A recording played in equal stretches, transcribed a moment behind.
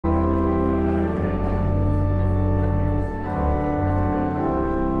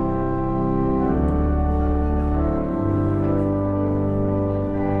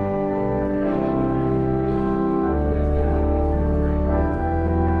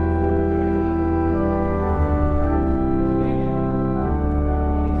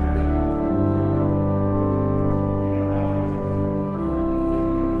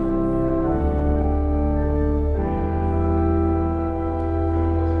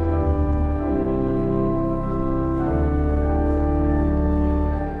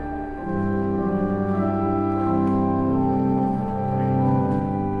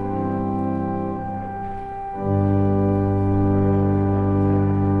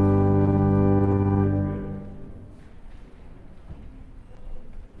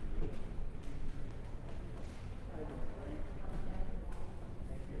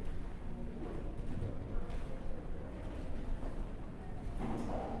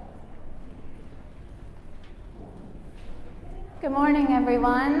Good morning,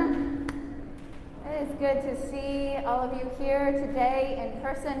 everyone. It is good to see all of you here today in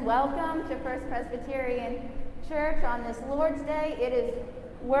person. Welcome to First Presbyterian Church on this Lord's Day. It is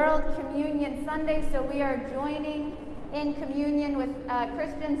World Communion Sunday, so we are joining in communion with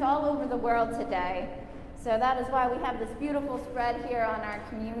Christians all over the world today. So that is why we have this beautiful spread here on our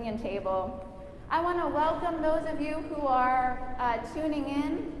communion table. I want to welcome those of you who are tuning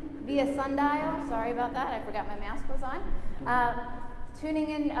in via sundial. Sorry about that, I forgot my mask was on. Tuning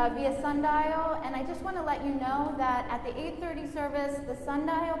in via sundial, and I just want to let you know that at the 8:30 service, the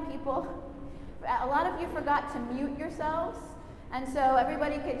sundial people, a lot of you forgot to mute yourselves, and so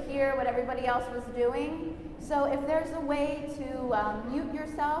everybody could hear what everybody else was doing. So if there's a way to mute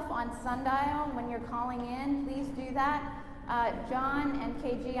yourself on sundial when you're calling in, please do that. John and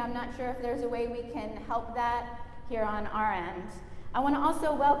KG, I'm not sure if there's a way we can help that here on our end. I want to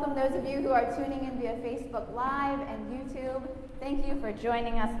also welcome those of you who are tuning in via Facebook Live and YouTube. Thank you for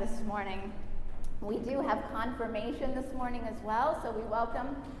joining us this morning. We do have confirmation this morning as well, so we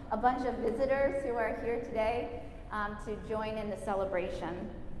welcome a bunch of visitors who are here today to join in the celebration.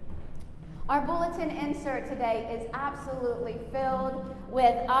 Our bulletin insert today is absolutely filled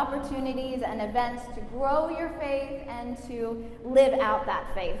with opportunities and events to grow your faith and to live out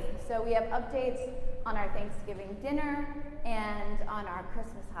that faith. So we have updates on our Thanksgiving dinner and on our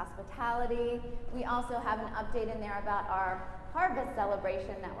Christmas hospitality. We also have an update in there about our harvest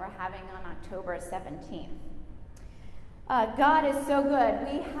celebration that we're having on October 17th. God is so good.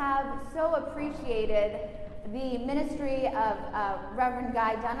 We have so appreciated the ministry of Reverend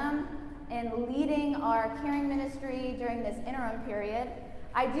Guy Dunham in leading our caring ministry during this interim period.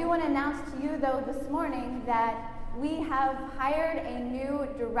 I do want to announce to you, though, this morning that we have hired a new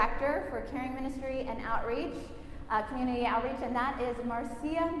director for caring ministry and outreach, community outreach, and that is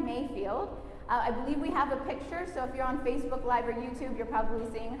Marcia Mayfield. I believe we have a picture, so if you're on Facebook Live or YouTube, you're probably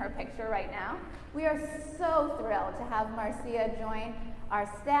seeing her picture right now. We are so thrilled to have Marcia join our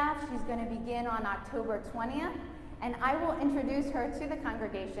staff. She's going to begin on October 20th, and I will introduce her to the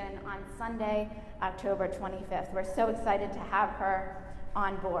congregation on Sunday, October 25th. We're so excited to have her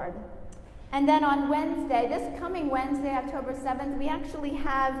on board. And then on Wednesday, this coming Wednesday, October 7th, we actually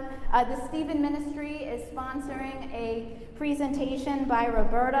have the Stephen Ministry is sponsoring a presentation by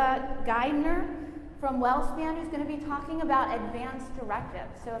Roberta Geidner from Wellspan, who's going to be talking about advanced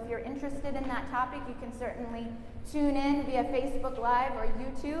directives. So if you're interested in that topic, you can certainly tune in via Facebook Live or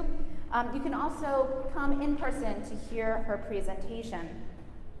YouTube. You can also come in person to hear her presentation.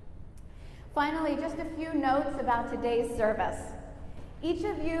 Finally, just a few notes about today's service. Each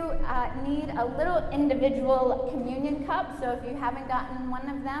of you need a little individual communion cup, so if you haven't gotten one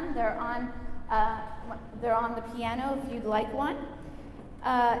of them, they're on the piano if you'd like one.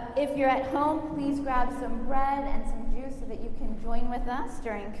 If you're at home, please grab some bread and some juice so that you can join with us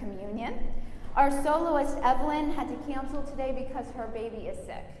during communion. Our soloist, Evelyn, had to cancel today because her baby is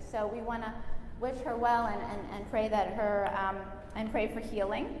sick, so we want to wish her well and pray that and pray for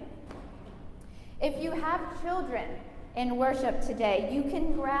healing. If you have children in worship today, you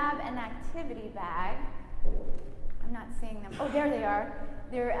can grab an activity bag. I'm not seeing them. Oh, there they are.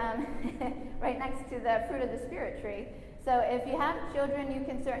 They're right next to the fruit of the Spirit tree. So if you have children, you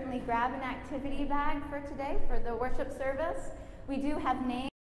can certainly grab an activity bag for today for the worship service. We do have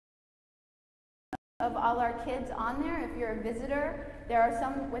names of all our kids on there. If you're a visitor, there are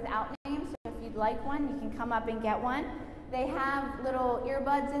some without names, so if you'd like one, you can come up and get one. They have little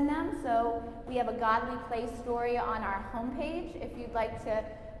earbuds in them, so we have a Godly Play story on our homepage. If you'd like to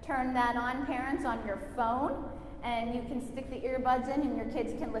turn that on, parents, on your phone, and you can stick the earbuds in and your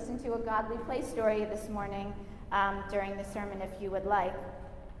kids can listen to a Godly Play story this morning during the sermon if you would like.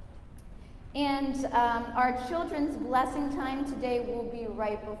 And our children's blessing time today will be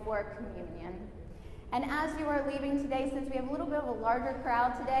right before communion. And as you are leaving today, since we have a little bit of a larger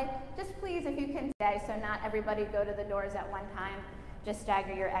crowd today, just please, if you can stay, so not everybody go to the doors at one time, just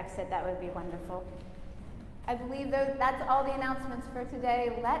stagger your exit, that would be wonderful. I believe that's all the announcements for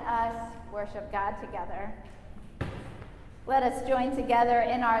today. Let us worship God together. Let us join together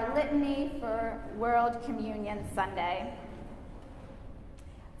in our litany for World Communion Sunday.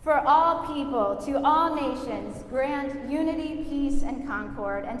 For all people, to all nations, grant unity, peace, and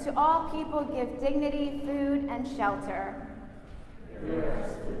concord, and to all people give dignity, food, and shelter.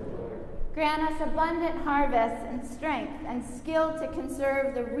 Yes, grant us abundant harvests and strength and skill to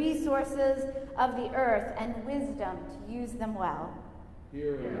conserve the resources of the earth and wisdom to use them well.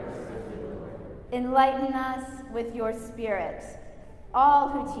 Yes, enlighten us with your Spirit, all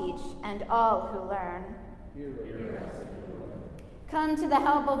who teach and all who learn. Yes, Come to the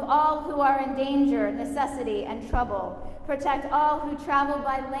help of all who are in danger, necessity, and trouble. Protect all who travel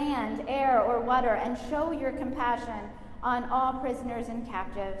by land, air, or water, and show your compassion on all prisoners and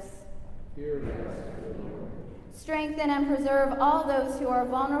captives. Hear us, Lord. Strengthen and preserve all those who are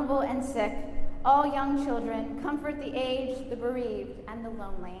vulnerable and sick, all young children. Comfort the aged, the bereaved, and the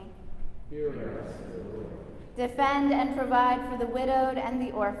lonely. Hear us, Lord. Defend and provide for the widowed and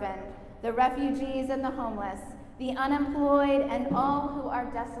the orphaned, the refugees and the homeless, the unemployed, and all who are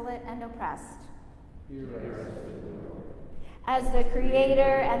desolate and oppressed. Hear us, Lord. As the Creator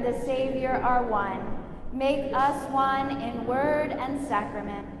and the Savior are one, make us one in word and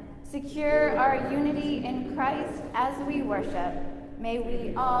sacrament. Secure our unity in Christ as we worship. May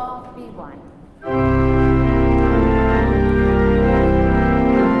we all be one.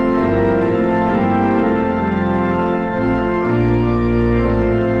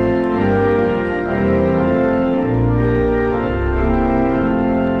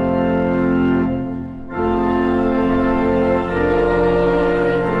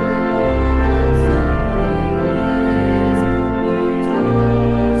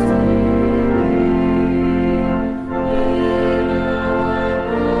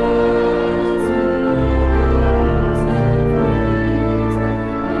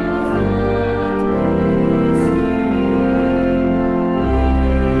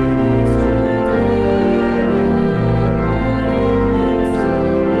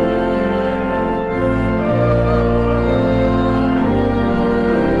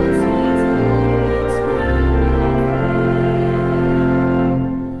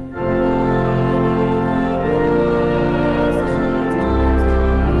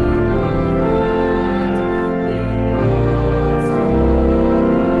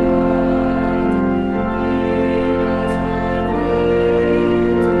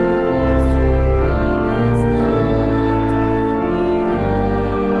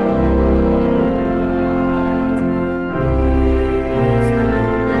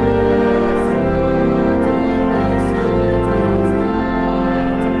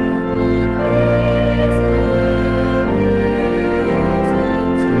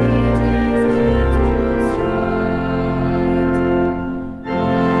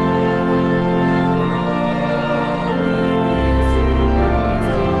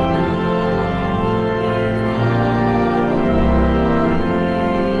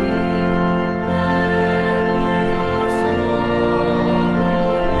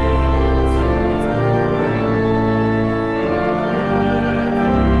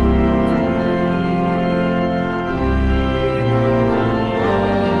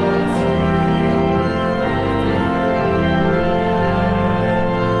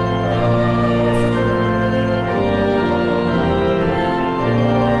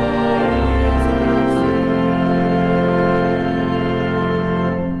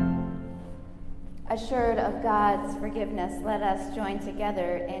 Assured of God's forgiveness, let us join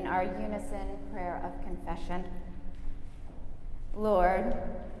together in our unison prayer of confession. Lord,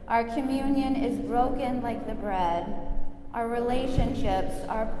 our communion is broken like the bread. Our relationships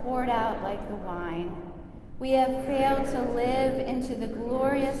are poured out like the wine. We have failed to live into the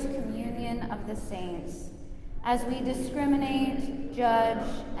glorious communion of the saints as we discriminate, judge,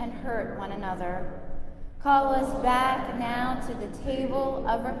 and hurt one another. Call us back now to the table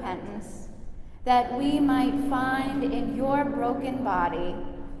of repentance, that we might find in your broken body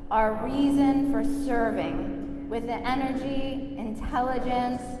our reason for serving with the energy,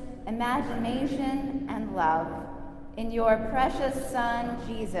 intelligence, imagination, and love. In your precious Son,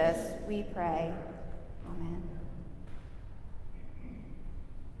 Jesus, we pray. Amen.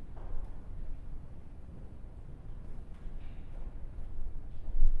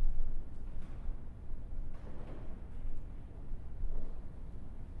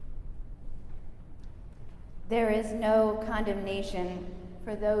 There is no condemnation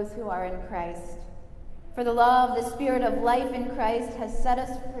for those who are in Christ. For the law of the Spirit of life in Christ has set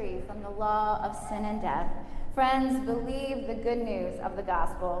us free from the law of sin and death. Friends, believe the good news of the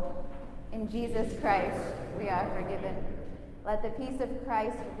gospel. In Jesus Christ, we are forgiven. Let the peace of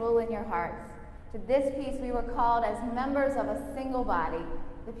Christ rule in your hearts. To this peace we were called as members of a single body.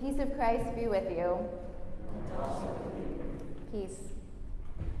 The peace of Christ be with you. Peace.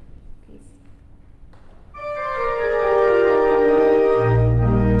 Peace. Hear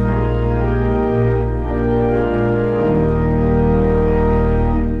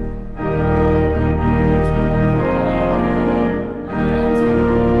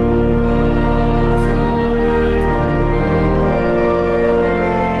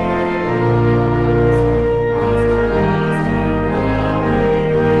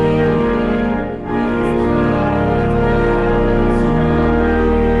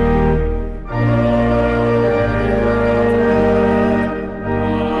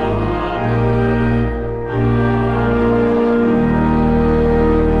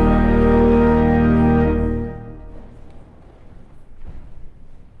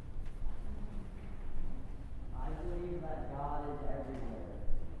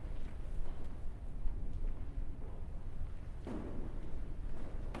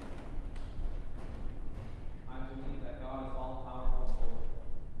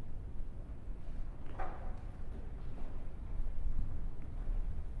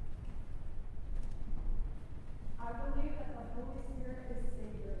Holy Spirit is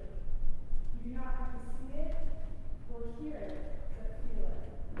Savior. You do not have to see it or hear it, but feel it.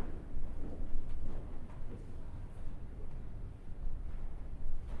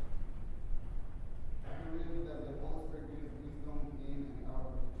 I believe that the Holy Spirit gives wisdom in and out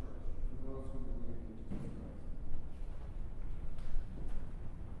of the church to those who believe in Jesus Christ.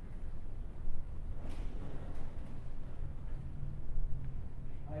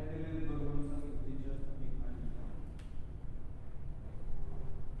 I believe God wants us to teach us to be kind to God.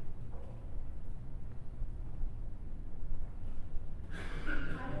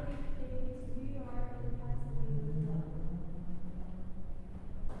 I believe faith is who you are and reflects the way you live.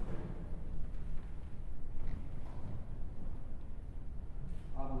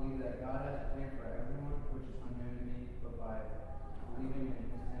 I believe that God has a plan for everyone, which is unknown to me, but by believing in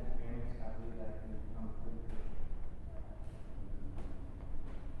His plan of fairness, I believe that can become true.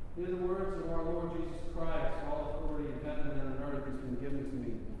 Hear the words of our Lord Jesus Christ. All authority in heaven and on earth has been given to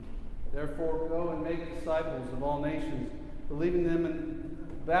me. Therefore, go and make disciples of all nations, believing them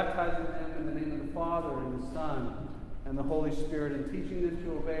and baptizing them in the name of the Father and the Son and the Holy Spirit, and teaching them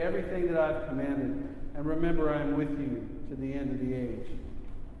to obey everything that I've commanded. And remember, I am with you to the end of the age.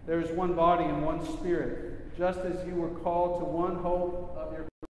 There is one body and one Spirit, just as you were called to one hope of your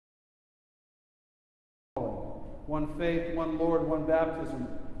calling. One faith, one Lord, one baptism,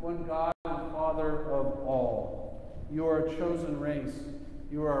 one God and Father of all. You are a chosen race.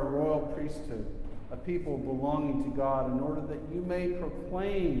 You are a royal priesthood, a people belonging to God, in order that you may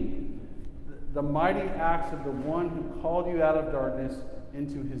proclaim the mighty acts of the one who called you out of darkness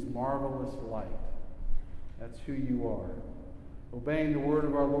into his marvelous light. That's who you are. Obeying the word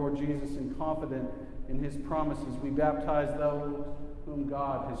of our Lord Jesus and confident in his promises, we baptize those whom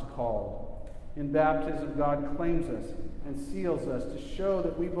God has called. In baptism, God claims us and seals us to show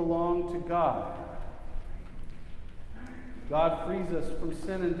that we belong to God. God frees us from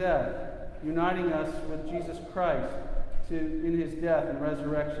sin and death, uniting us with Jesus Christ in his death and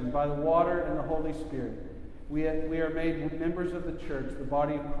resurrection by the water and the Holy Spirit. We are made members of the church, the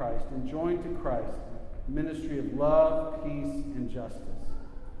body of Christ, and joined to Christ, ministry of love, peace, and justice.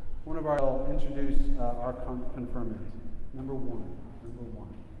 One of our will introduce our confirmants. Number one.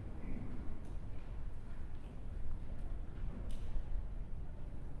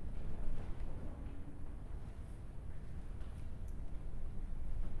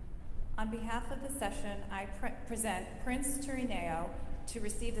 On behalf of the session, I present Prince Turineo to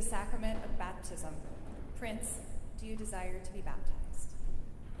receive the sacrament of baptism. Prince, do you desire to be baptized?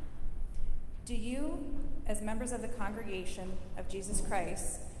 Do you, as members of the congregation of Jesus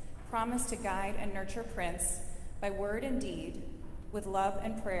Christ, promise to guide and nurture Prince by word and deed, with love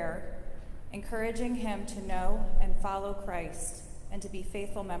and prayer, encouraging him to know and follow Christ and to be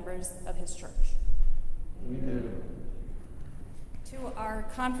faithful members of his church? We do. To our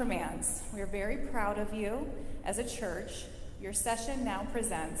confirmands, we are very proud of you as a church. Your session now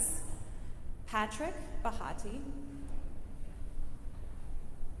presents Patrick Bahati,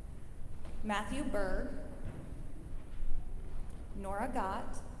 Matthew Berg, Nora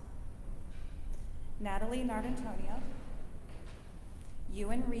Gott, Natalie Nardantonio,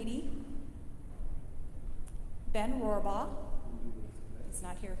 Ewan Reedy, Ben Rohrbaugh, he's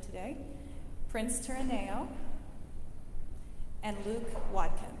not here today, Prince Turineo, and Luke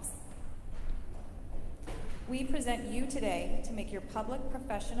Watkins. We present you today to make your public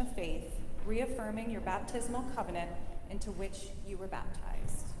profession of faith, reaffirming your baptismal covenant into which you were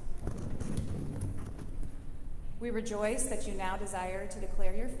baptized. We rejoice that you now desire to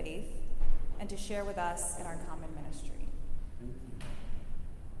declare your faith and to share with us in our common ministry.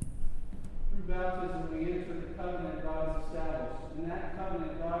 Through baptism, we enter the covenant God has established. In that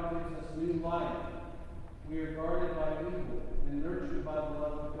covenant, God gives us new life. We are guarded by evil and nurtured by the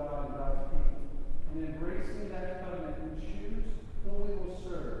love of God and God's people. In embracing that covenant, we choose whom we will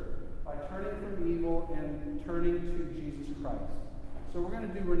serve by turning from evil and turning to Jesus Christ. So we're going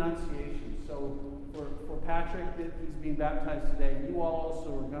to do renunciation. So for Patrick, that he's being baptized today, you all also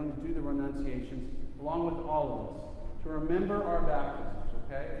are going to do the renunciations along with all of us to remember our baptisms,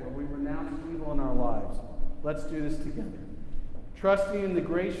 okay, where we renounce evil in our lives. Let's do this together. Trusting in the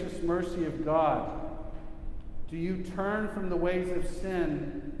gracious mercy of God, do you turn from the ways of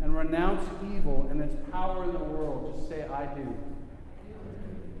sin and renounce evil and its power in the world? Just say, I do.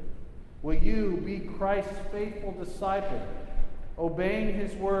 Will you be Christ's faithful disciple, obeying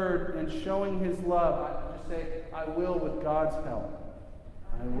his word and showing his love? Just say, I will with God's help.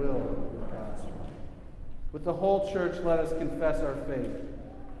 I will with God's help. With the whole church, let us confess our faith.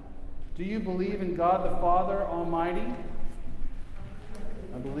 Do you believe in God the Father Almighty?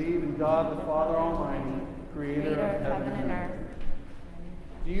 I believe in God the Father Almighty, creator of heaven and earth.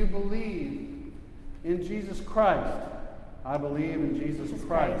 Do you believe in Jesus Christ? I believe in Jesus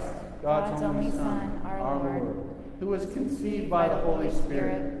Christ, God's only Son, our Lord, who was conceived by the Holy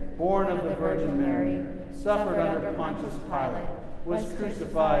Spirit, born of the Virgin Mary, suffered under Pontius Pilate, was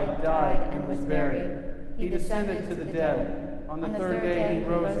crucified, died, and was buried. He descended to the dead. On the third day he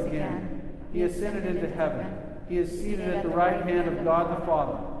rose again. He ascended into heaven. He is seated at the right hand of God the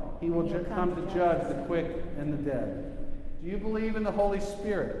Father. He will come to judge the quick and the dead. Do you believe in the Holy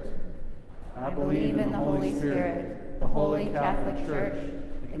Spirit? I believe in the Holy Spirit, the Holy Catholic Church,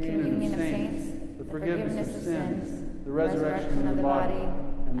 the communion of saints, the forgiveness of sins, the resurrection of the body,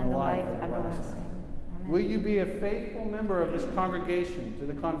 and the life everlasting. Will you be a faithful member of this congregation to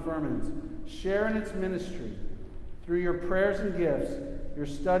the confirmants, share in its ministry, through your prayers and gifts, your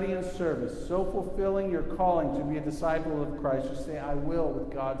study and service, so fulfilling your calling to be a disciple of Christ? Just say, I will,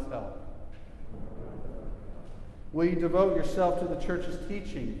 with God's help. Will you devote yourself to the church's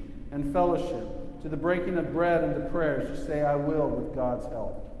teaching and fellowship, to the breaking of bread and to prayers? Just say, I will, with God's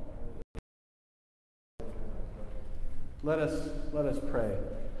help. Let us pray.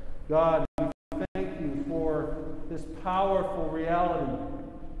 God, we thank you for this powerful reality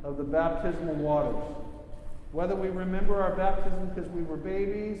of the baptismal waters. Whether we remember our baptism because we were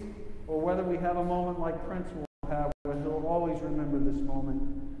babies, or whether we have a moment like Prince will have, where he'll always remember this moment,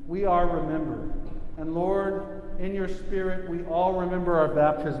 we are remembered. And Lord, in your Spirit, we all remember our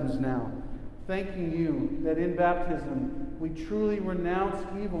baptisms now, thanking you that in baptism we truly renounce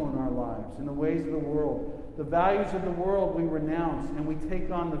evil in our lives, in the ways of the world. The values of the world we renounce, and we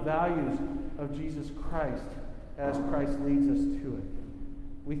take on the values of Jesus Christ as Christ leads us to it.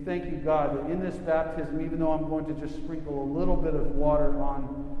 We thank you, God, that in this baptism, even though I'm going to just sprinkle a little bit of water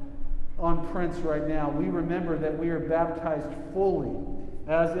on Prince right now, we remember that we are baptized fully,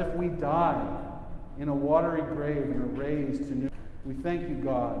 as if we died in a watery grave and are raised to new. We thank you,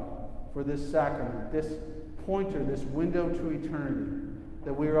 God, for this sacrament, this pointer, this window to eternity,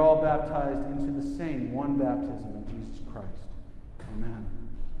 that we are all baptized into the same one baptism of Jesus Christ. Amen.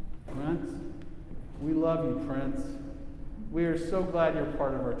 Prince, we love you, Prince. We are so glad you're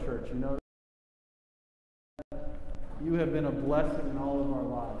part of our church. You know, you have been a blessing in all of our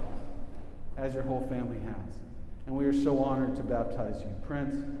lives, as your whole family has. And we are so honored to baptize you.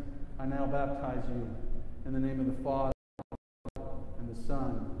 Prince, I now baptize you in the name of the Father, and the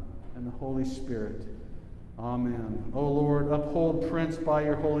Son, and the Holy Spirit. Amen. O Lord, uphold Prince by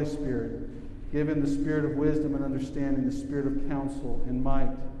your Holy Spirit. Give him the spirit of wisdom and understanding, the spirit of counsel and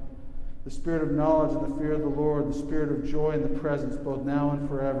might, the spirit of knowledge and the fear of the Lord, the spirit of joy and the presence, both now and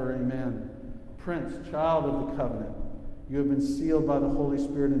forever. Amen. Prince, child of the covenant, you have been sealed by the Holy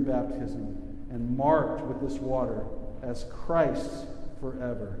Spirit in baptism and marked with this water as Christ's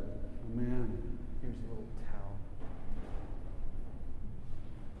forever. Amen. Here's a little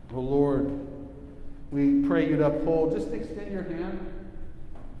towel. O Lord, we pray you to uphold. Just extend your hand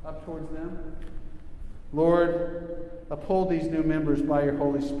up towards them. Lord, uphold these new members by your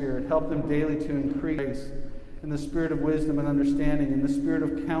Holy Spirit. Help them daily to increase in the spirit of wisdom and understanding, in the spirit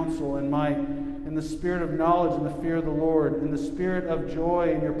of counsel and might, in the spirit of knowledge and the fear of the Lord, in the spirit of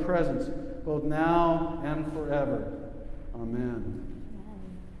joy in your presence, both now and forever. Amen.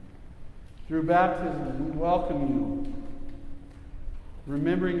 Through baptism, we welcome you.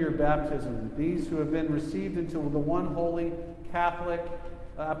 Remembering your baptism, these who have been received into the one holy Catholic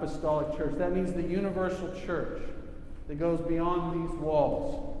Apostolic Church. That means the universal church that goes beyond these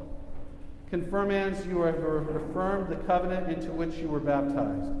walls. Confirmands, you have affirmed the covenant into which you were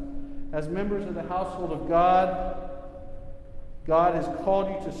baptized. As members of the household of God, God has called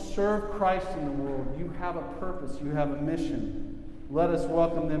you to serve Christ in the world. You have a purpose. You have a mission. Let us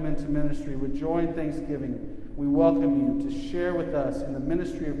welcome them into ministry with joy and thanksgiving. We welcome you to share with us in the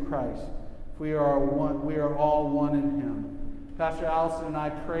ministry of Christ. We are one. We are all one in him. Pastor Allison and I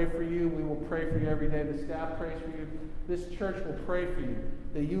pray for you. We will pray for you every day. The staff prays for you. This church will pray for you,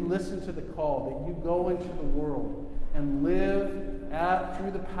 that you listen to the call, that you go into the world and live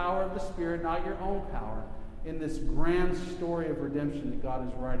through the power of the Spirit, not your own power, in this grand story of redemption that God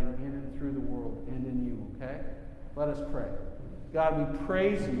is writing in and through the world and in you, okay? Let us pray. God, we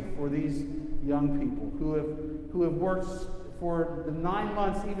praise you for these young people who have worked for the 9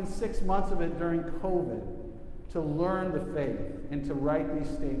 months, even 6 months of it during COVID, to learn the faith and to write these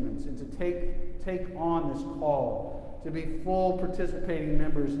statements and to take on this call to be full participating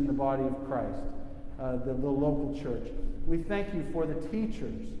members in the body of Christ, the local church. We thank you for the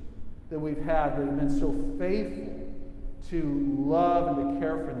teachers that we've had that have been so faithful to love and to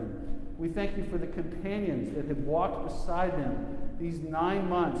care for them. We thank you for the companions that have walked beside them these 9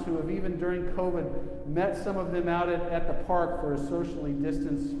 months, who have even during COVID met some of them out at the park for a socially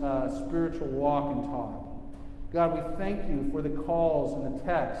distanced spiritual walk and talk. God, we thank you for the calls and the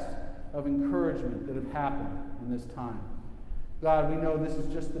texts of encouragement that have happened in this time. God, we know this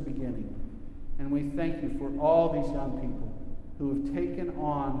is just the beginning. And we thank you for all these young people who have taken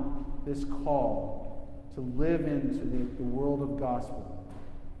on this call to live into the world of gospel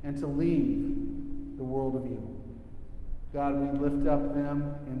and to leave the world of evil. God, we lift up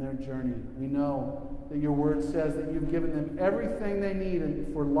them in their journey. We know that your word says that you've given them everything they need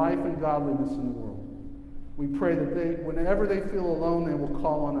for life and godliness in the world. We pray that whenever they feel alone, they will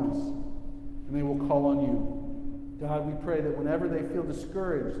call on us and they will call on you. God, we pray that whenever they feel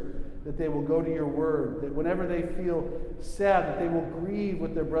discouraged, that they will go to your word, that whenever they feel sad, that they will grieve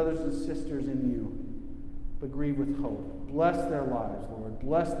with their brothers and sisters in you, but grieve with hope. Bless their lives, Lord.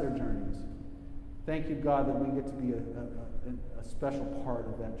 Bless their journeys. Thank you, God, that we get to be a special part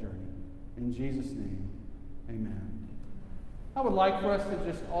of that journey. In Jesus' name, amen. I would like for us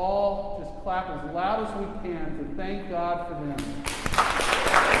to just all clap as loud as we can to thank God for them.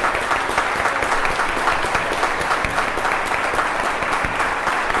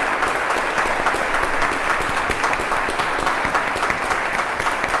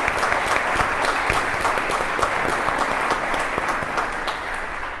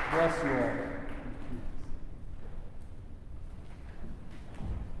 Bless you all.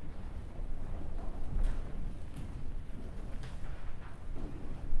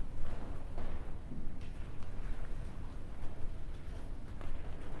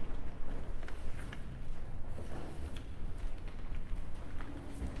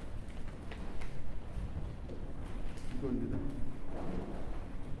 Go and do that.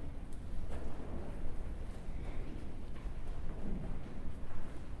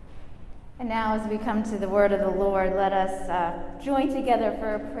 And now, as we come to the word of the Lord, let us join together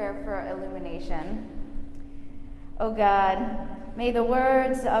for a prayer for illumination. O God, may the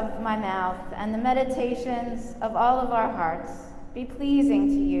words of my mouth and the meditations of all of our hearts be pleasing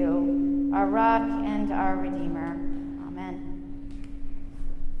to you, our rock and our Redeemer. Amen.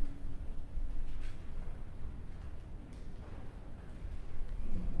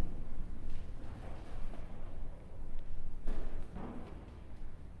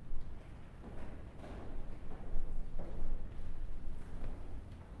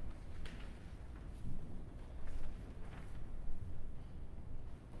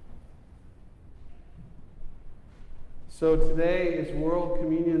 So today is World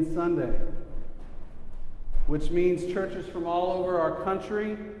Communion Sunday, which means churches from all over our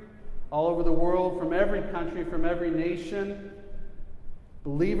country, all over the world, from every country, from every nation,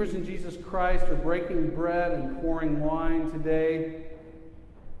 believers in Jesus Christ are breaking bread and pouring wine today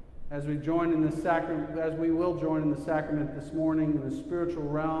as we join in the sacrament, as we will join in the sacrament this morning in the spiritual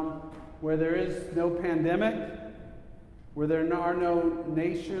realm, where there is no pandemic, where there are no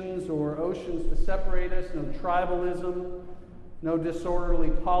nations or oceans to separate us, no tribalism, no disorderly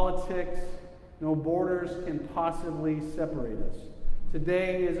politics, no borders can possibly separate us.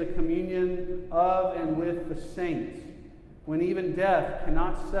 Today is a communion of and with the saints, when even death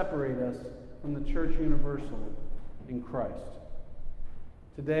cannot separate us from the Church Universal in Christ.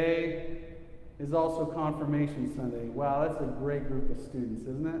 Today is also Confirmation Sunday. Wow, that's a great group of students,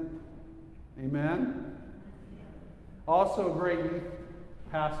 isn't it? Amen? Also a great youth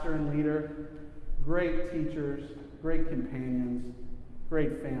pastor and leader, great teachers, great companions,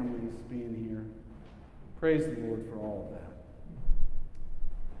 great families being here. Praise the Lord for all of that.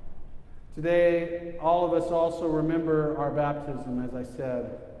 Today, all of us also remember our baptism, as I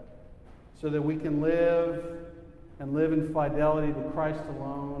said, so that we can live and live in fidelity to Christ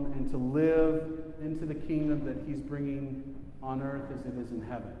alone and to live into the kingdom that He's bringing on earth as it is in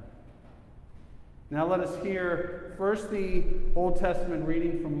heaven. Now let us hear first the Old Testament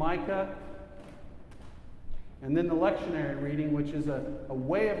reading from Micah, and then the lectionary reading, which is a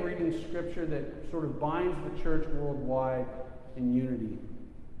way of reading Scripture that sort of binds the church worldwide in unity.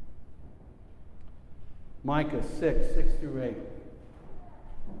 Micah 6:6-8.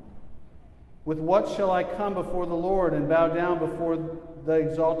 With what shall I come before the Lord and bow down before the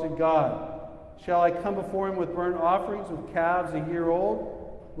exalted God? Shall I come before Him with burnt offerings, with calves a year old?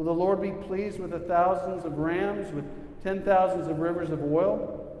 Will the Lord be pleased with the thousands of rams, with 10,000s of rivers of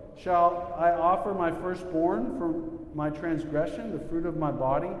oil? Shall I offer my firstborn for my transgression, the fruit of my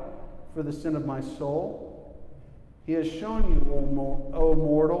body, for the sin of my soul? He has shown you, O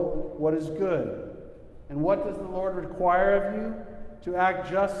mortal, what is good. And what does the Lord require of you? To act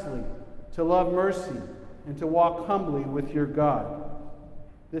justly, to love mercy, and to walk humbly with your God.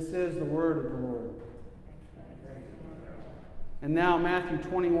 This is the word of the Lord. And now Matthew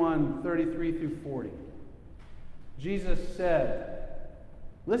 21, 33 through 40. Jesus said,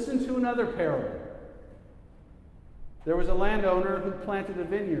 "Listen to another parable. There was a landowner who planted a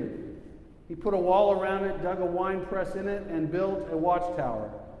vineyard. He put a wall around it, dug a wine press in it, and built a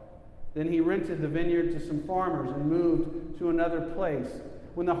watchtower. Then he rented the vineyard to some farmers and moved to another place.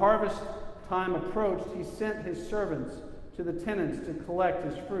 When the harvest time approached, he sent his servants to the tenants to collect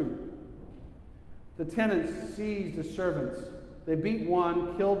his fruit. The tenants seized the servants. They beat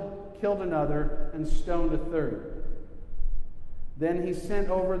one, killed another, and stoned a third. Then he sent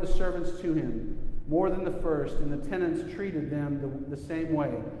over the servants to him, more than the first, and the tenants treated them the same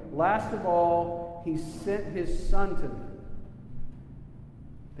way. Last of all, he sent his son to them.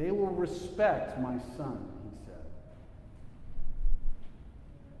 They will respect my son," he said.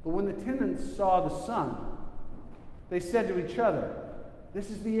 But when the tenants saw the son, they said to each other, "This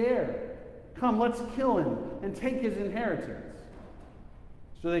is the heir. Come, let's kill him and take his inheritance."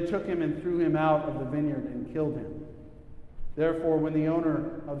 So they took him and threw him out of the vineyard and killed him. Therefore, when the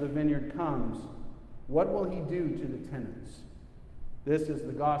owner of the vineyard comes, what will he do to the tenants? This is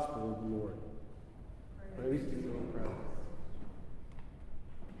the gospel of the Lord. Praise to you, O Christ.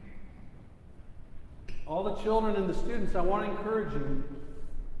 All the children and the students, I want to encourage you.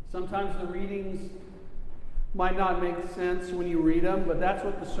 Sometimes the readings might not make sense when you read them, but that's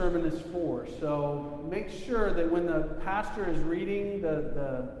what the sermon is for. So make sure that when the pastor is reading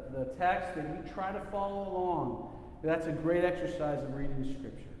the text, that you try to follow along. That's a great exercise of reading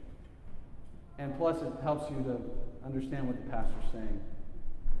Scripture. And plus, it helps you to understand what the pastor's saying.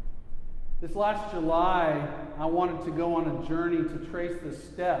 This last July, I wanted to go on a journey to trace the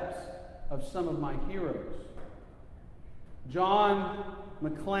steps of some of my heroes. John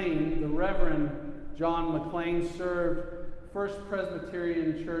McLean, the Reverend John McLean, served First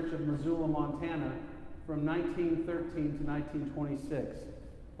Presbyterian Church of Missoula, Montana from 1913 to 1926.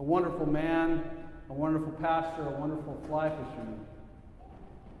 A wonderful man, a wonderful pastor, a wonderful fly fisherman.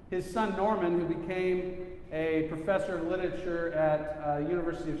 His son Norman, who became a professor of literature at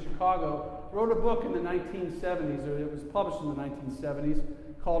University of Chicago, wrote a book in the 1970s, or it was published in the 1970s,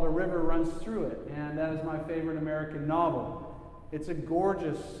 called A River Runs Through It, and that is my favorite American novel. It's a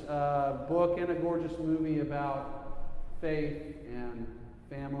gorgeous book and a gorgeous movie about faith and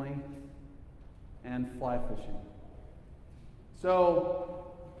family and fly fishing.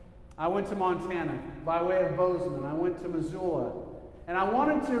 So I went to Montana by way of Bozeman. I went to Missoula, and I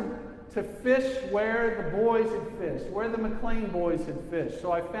wanted to fish where the boys had fished, where the McLean boys had fished.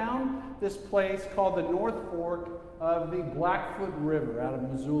 So I found this place called the North Fork of the Blackfoot River out of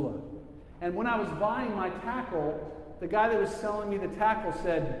Missoula. And when I was buying my tackle, the guy that was selling me the tackle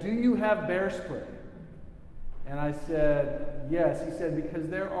said, "Do you have bear spray?" And I said, "Yes." He said, "Because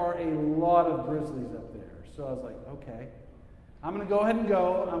there are a lot of grizzlies up there." So I was like, okay, I'm going to go ahead and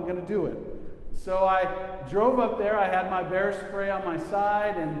go. I'm going to do it. So I drove up there. I had my bear spray on my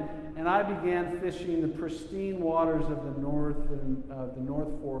side, and I began fishing the pristine waters of the North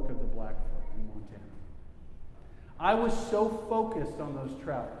Fork of the Blackfoot in Montana. I was so focused on those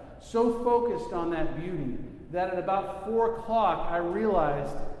trout, so focused on that beauty, that at about 4 o'clock I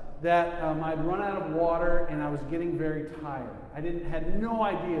realized that I'd run out of water and I was getting very tired. I had no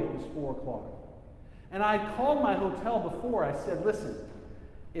idea it was 4 o'clock. And I called my hotel before. I said, "Listen,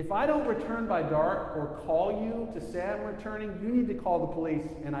 if I don't return by dark or call you to say I'm returning, you need to call the police."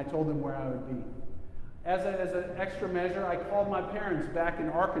 And I told them where I would be. As an extra measure, I called my parents back in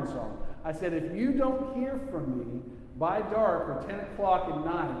Arkansas. I said, "If you don't hear from me by dark or 10 o'clock at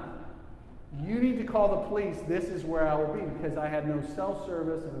night, you need to call the police. This is where I will be," because I had no cell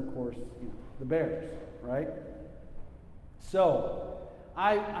service and, of course, the bears, right? So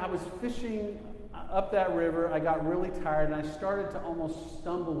I was fishing up that river. I got really tired, and I started to almost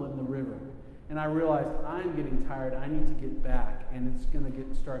stumble in the river. And I realized, I'm getting tired. I need to get back, and it's going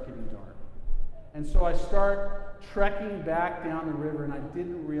to start getting dark. And so I start trekking back down the river, and I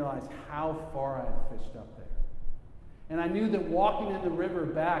didn't realize how far I had fished up there. And I knew that walking in the river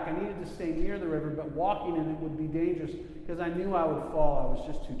back, I needed to stay near the river, but walking in it would be dangerous because I knew I would fall. I was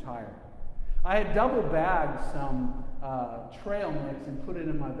just too tired. I had double bagged some trail mix and put it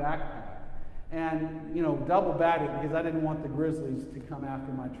in my backpack. And, double bagged it because I didn't want the grizzlies to come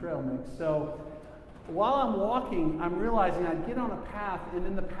after my trail mix. So while I'm walking, I'm realizing I'd get on a path, and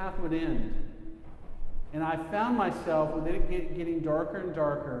then the path would end. And I found myself, with it getting darker and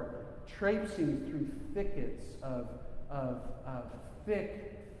darker, traipsing through thickets of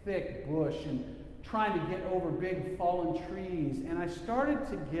thick bush and trying to get over big fallen trees. And I started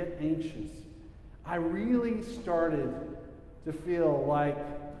to get anxious. I really started to feel like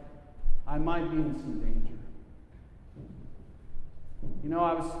I might be in some danger. You know,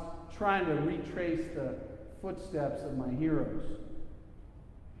 I was trying to retrace the footsteps of my heroes.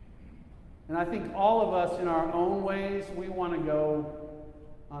 And I think all of us, in our own ways, we want to go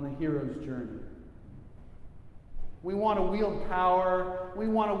on a hero's journey. We want to wield power. We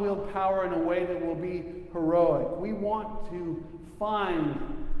want to wield power in a way that will be heroic. We want to find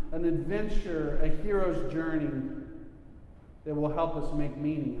an adventure, a hero's journey that will help us make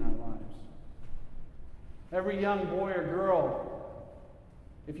meaning in our lives. Every young boy or girl,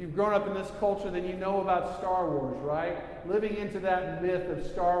 if you've grown up in this culture, then you know about Star Wars, right? Living into that myth of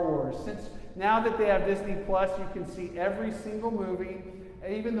Star Wars. Since now that they have Disney Plus, you can see every single movie,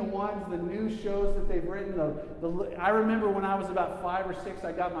 even the ones, the new shows that they've written. I remember when I was about 5 or 6,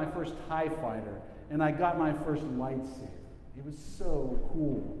 I got my first TIE Fighter, and I got my first lightsaber. It was so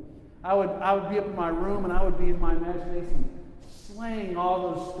cool. I would be up in my room, and I would be in my imagination slaying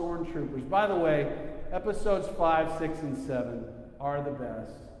all those stormtroopers. By the way, episodes 5, 6, and 7 are the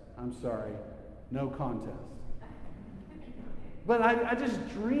best. I'm sorry. No contest. But I just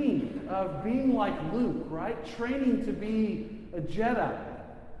dreamed of being like Luke, right? Training to be a Jedi.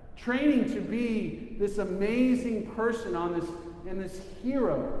 Training to be this amazing person and this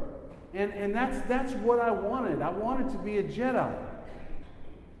hero. And that's what I wanted. I wanted to be a Jedi.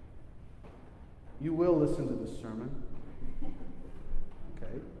 You will listen to this sermon.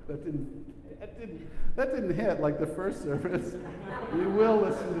 Okay. That didn't hit like the first service. You will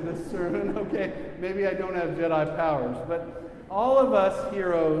listen to this sermon. Okay. Maybe I don't have Jedi powers, but all of us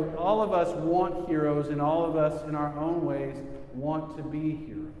heroes, all of us want heroes, and all of us in our own ways want to be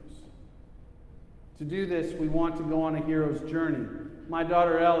heroes. To do this, we want to go on a hero's journey. My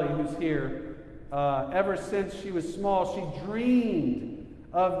daughter Ellie, who's here, ever since she was small, she dreamed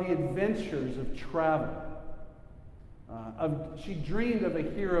of the adventures of travel. She dreamed of a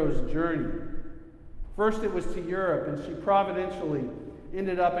hero's journey. First it was to Europe, and she providentially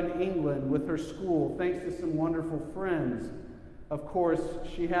ended up in England with her school, thanks to some wonderful friends. Of course,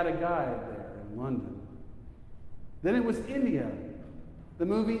 she had a guide there in London. Then it was India. The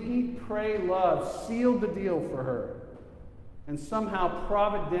movie Eat, Pray, Love sealed the deal for her. And somehow,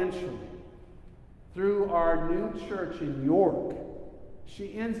 providentially, through our new church in York,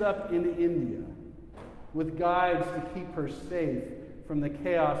 she ends up in India with guides to keep her safe from the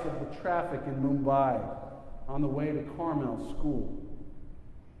chaos of the traffic in Mumbai on the way to Carmel School.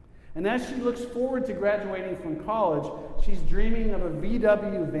 And as she looks forward to graduating from college, she's dreaming of a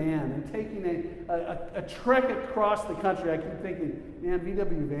VW van and taking a trek across the country. I keep thinking, man,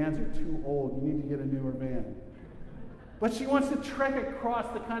 VW vans are too old. You need to get a newer van. But she wants to trek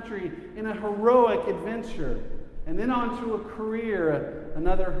across the country in a heroic adventure, and then on to a career,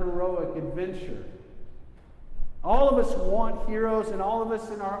 another heroic adventure. All of us want heroes, and all of us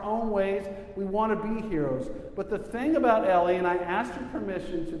in our own ways, we want to be heroes. But the thing about Ellie, and I asked her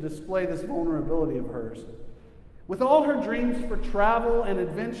permission to display this vulnerability of hers, with all her dreams for travel and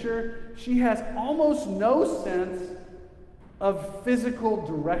adventure, she has almost no sense of physical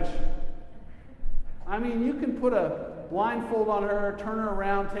direction. I mean, you can put a blindfold on her, turn her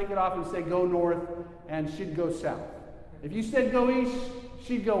around, take it off, and say, go north, and she'd go south. If you said go east,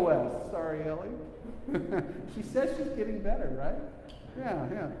 she'd go west. Sorry, Ellie. She says she's getting better, right?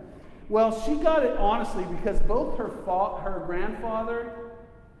 Yeah. Well, she got it honestly because both her grandfather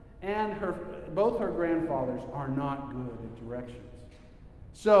and both her grandfathers are not good at directions.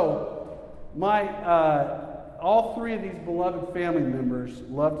 So, all three of these beloved family members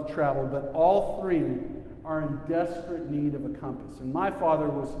love to travel, but all three are in desperate need of a compass. And my father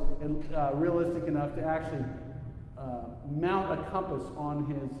was realistic enough to actually mount a compass on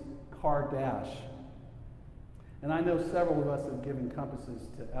his car dash. And I know several of us have given compasses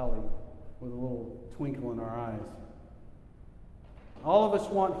to Ellie with a little twinkle in our eyes. All of us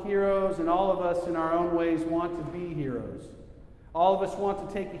want heroes, and all of us in our own ways want to be heroes. All of us want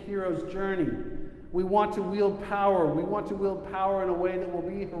to take a hero's journey. We want to wield power. We want to wield power in a way that will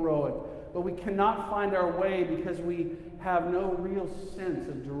be heroic. But we cannot find our way because we have no real sense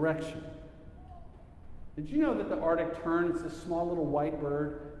of direction. Did you know that the Arctic tern, it's a small little white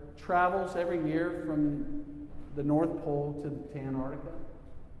bird, travels every year from the North Pole to Antarctica?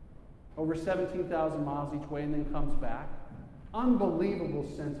 Over 17,000 miles each way, and then comes back. Unbelievable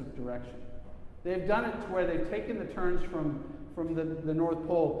sense of direction. They've done it to where they've taken the terns from the North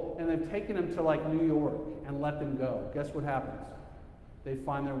Pole, and they've taken them to like New York and let them go. Guess what happens? They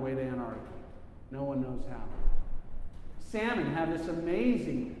find their way to Antarctica. No one knows how. Salmon have this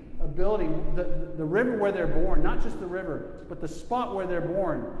amazing ability, the river where they're born, not just the river, but the spot where they're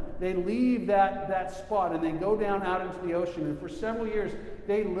born. They leave that spot and they go down out into the ocean. And for several years,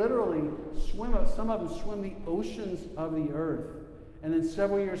 they literally swim, some of them swim the oceans of the earth. And then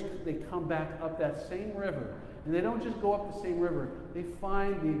several years, they come back up that same river. And they don't just go up the same river, they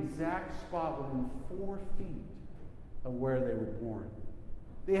find the exact spot within 4 feet of where they were born.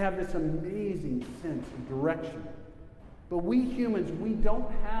 They have this amazing sense of direction. But we humans, we don't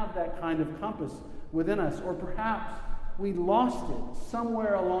have that kind of compass within us. Or perhaps we lost it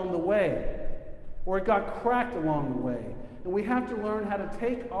somewhere along the way. Or it got cracked along the way. And we have to learn how to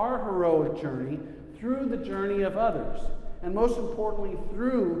take our heroic journey through the journey of others. And most importantly,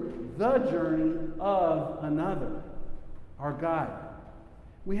 through the journey of another, our guide.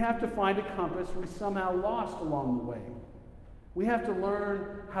 We have to find a compass we somehow lost along the way. We have to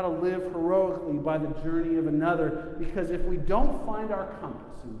learn how to live heroically by the journey of another, because if we don't find our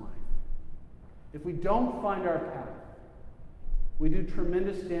compass in life, if we don't find our path, we do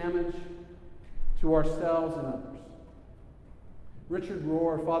tremendous damage to ourselves and others.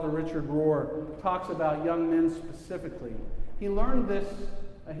 Father Richard Rohr, talks about young men specifically. He learned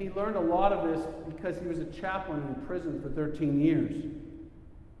a lot of this because he was a chaplain in prison for 13 years.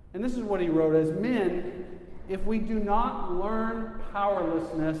 And this is what he wrote: as men, if we do not learn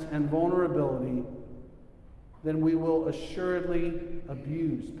powerlessness and vulnerability, then we will assuredly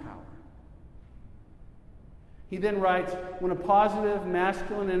abuse power. He then writes, when a positive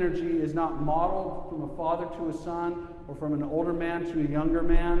masculine energy is not modeled from a father to a son or from an older man to a younger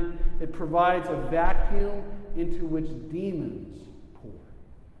man, it provides a vacuum into which demons pour.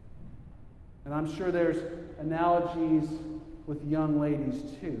 And I'm sure there's analogies with young ladies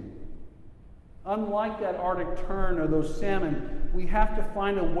too. Unlike that Arctic tern or those salmon, we have to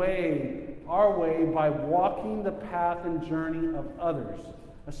find our way by walking the path and journey of others,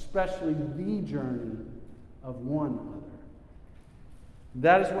 especially the journey of one other.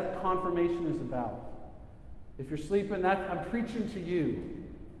 That is what confirmation is about. If you're sleeping, I'm preaching to you.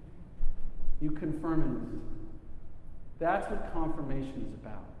 You confirm it. That's what confirmation is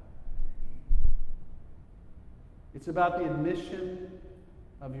about. It's about the admission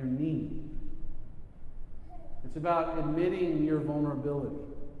of your need. It's about admitting your vulnerability.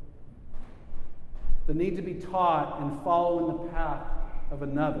 The need to be taught and follow in the path of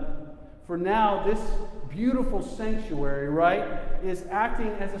another. For now, this beautiful sanctuary, right, is acting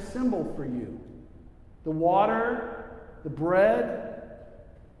as a symbol for you. The water, the bread,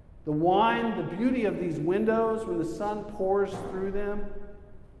 the wine, the beauty of these windows when the sun pours through them.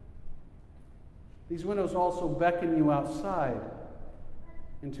 These windows also beckon you outside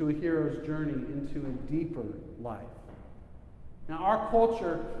into a hero's journey into a deeper life. Now, our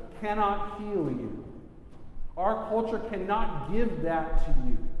culture cannot heal you. Our culture cannot give that to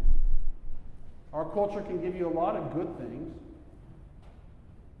you. Our culture can give you a lot of good things.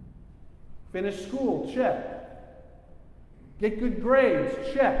 Finish school, check. Get good grades,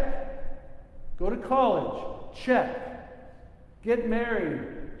 check. Go to college, check. Get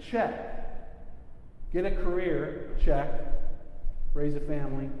married, check. Get a career, check. Raise a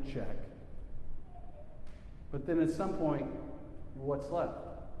family, check. But then at some point, what's left?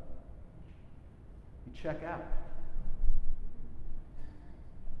 You check out.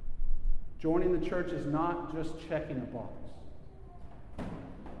 Joining the church is not just checking a box.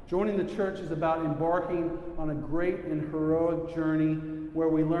 Joining the church is about embarking on a great and heroic journey where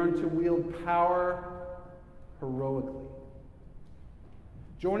we learn to wield power heroically.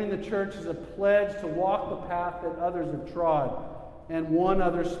 Joining the church is a pledge to walk the path that others have trod, and one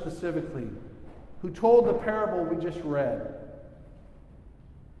other specifically, who told the parable we just read.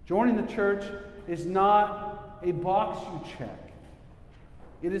 Joining the church is not a box you check.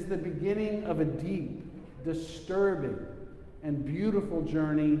 It is the beginning of a deep, disturbing, and beautiful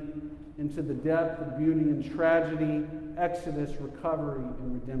journey into the depth of beauty and tragedy, exodus, recovery,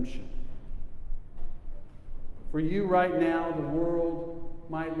 and redemption. For you right now, the world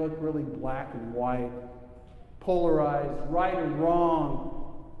might look really black and white, polarized, right and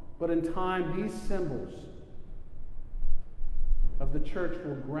wrong, but in time, these symbols of the church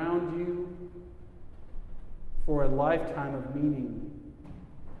will ground you for a lifetime of meaning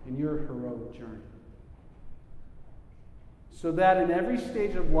in your heroic journey. So that in every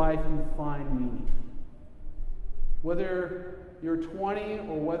stage of life you find meaning. Whether you're 20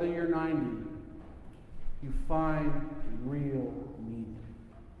 or whether you're 90, you find real meaning.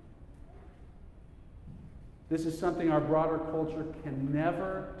 This is something our broader culture can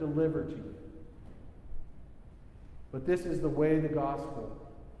never deliver to you. But this is the way the gospel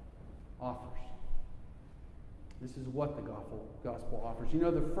offers. This is what the gospel offers. You know,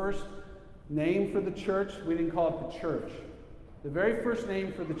 the first name for the church, we didn't call it the church. The very first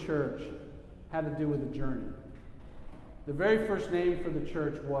name for the church had to do with a journey. The very first name for the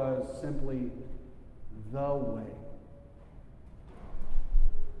church was simply the way.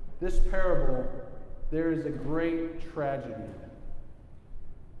 This parable, there is a great tragedy in it.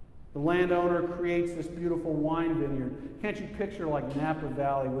 The landowner creates this beautiful wine vineyard. Can't you picture like Napa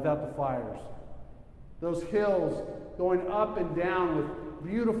Valley without the fires? Those hills going up and down with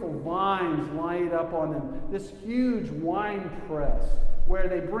beautiful vines lined up on them. This huge wine press where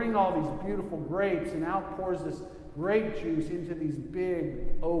they bring all these beautiful grapes and out pours this grape juice into these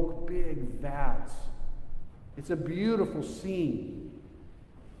big vats. It's a beautiful scene.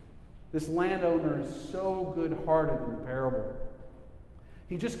 This landowner is so good-hearted in the parable.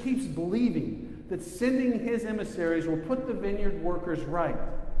 He just keeps believing that sending his emissaries will put the vineyard workers right.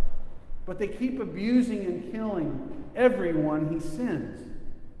 But they keep abusing and killing everyone he sends.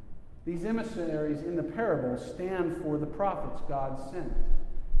 These emissaries in the parable stand for the prophets God sent.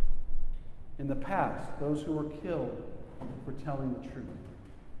 In the past, those who were killed for telling the truth.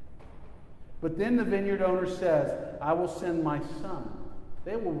 But then the vineyard owner says, I will send my son.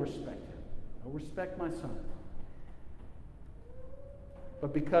 They will respect him. They'll respect my son.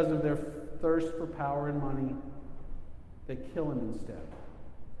 But because of their thirst for power and money, they kill him instead.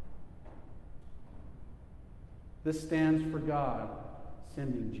 This stands for God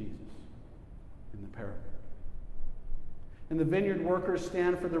sending Jesus in the parable. And the vineyard workers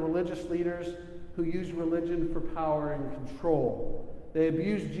stand for the religious leaders who use religion for power and control. They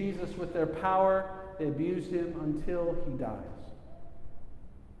abuse Jesus with their power. They abuse him until he dies.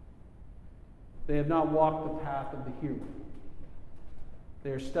 They have not walked the path of the hero. They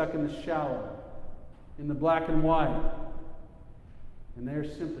are stuck in the shallow, in the black and white, and they are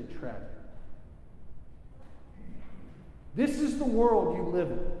simply tragic. This is the world you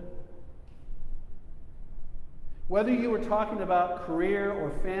live in. Whether you are talking about career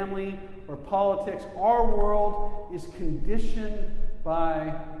or family or politics, our world is conditioned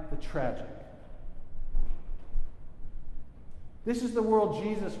by the tragic. This is the world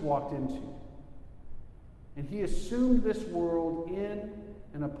Jesus walked into. And he assumed this world in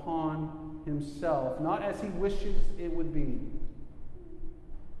and upon himself, not as he wishes it would be,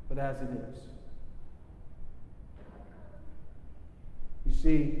 but as it is. You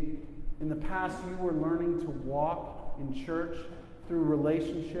see, in the past you were learning to walk in church through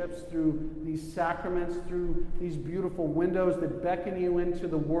relationships, through these sacraments, through these beautiful windows that beckon you into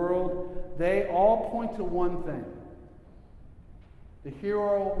the world. They all point to one thing. The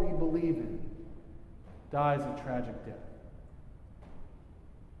hero we believe in dies a tragic death.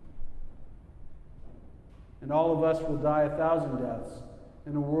 And all of us will die 1,000 deaths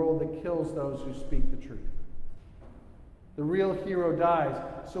in a world that kills those who speak the truth. The real hero dies,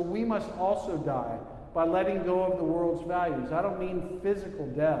 so we must also die by letting go of the world's values. I don't mean physical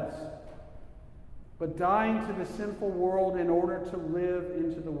deaths, but dying to the sinful world in order to live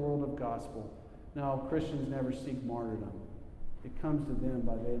into the world of gospel. Now, Christians never seek martyrdom. It comes to them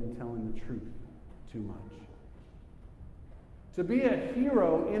by them telling the truth too much. To be a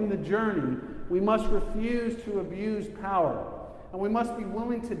hero in the journey, we must refuse to abuse power, and we must be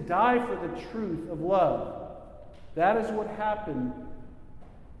willing to die for the truth of love. That is what happened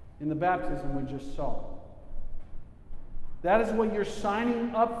in the baptism we just saw. That is what you're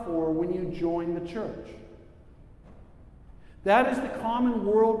signing up for when you join the church. That is the common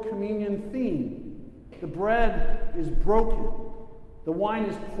world communion theme. The bread is broken, the wine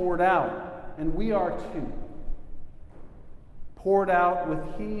is poured out, and we are too. Poured out with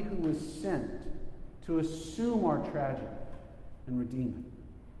he who was sent to assume our tragedy and redeem it.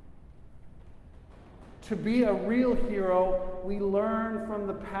 To be a real hero, we learn from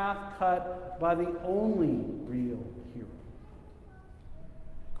the path cut by the only real hero.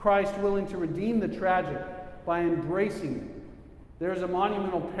 Christ willing to redeem the tragic by embracing it. There's a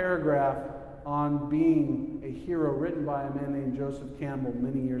monumental paragraph on being a hero written by a man named Joseph Campbell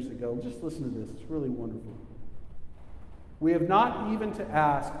many years ago. Just listen to this. It's really wonderful. We have not even to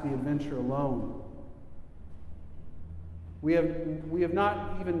ask the adventure alone. We have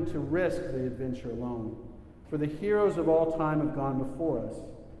not even to risk the adventure alone, for the heroes of all time have gone before us.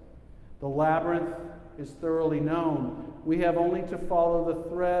 The labyrinth is thoroughly known. We have only to follow the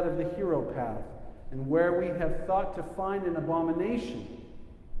thread of the hero path, and where we have thought to find an abomination,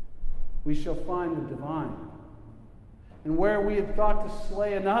 we shall find the divine. And where we had thought to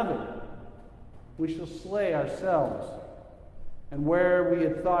slay another, we shall slay ourselves. And where we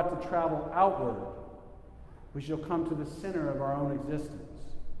had thought to travel outward, we shall come to the center of our own existence.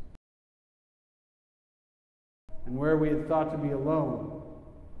 And where we had thought to be alone,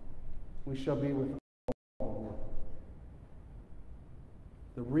 we shall be with all the world.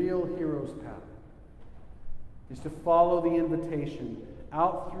 The real hero's path is to follow the invitation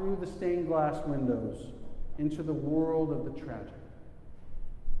out through the stained glass windows into the world of the tragic.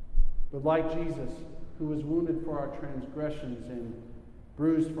 But like Jesus, who was wounded for our transgressions and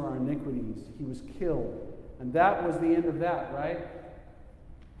bruised for our iniquities, he was killed. And that was the end of that, right?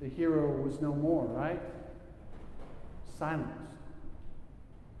 The hero was no more, right? Silence.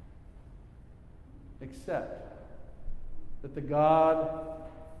 Except that the God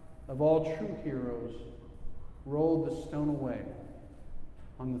of all true heroes rolled the stone away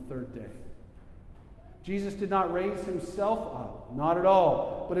on the third day. Jesus did not raise himself up, not at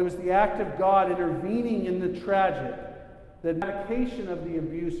all, but it was the act of God intervening in the tragic, the eradication of the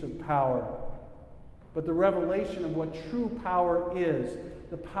abuse of power, but the revelation of what true power is,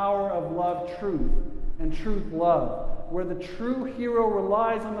 the power of love, truth, and truth, love, where the true hero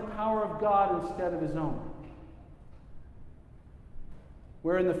relies on the power of God instead of his own.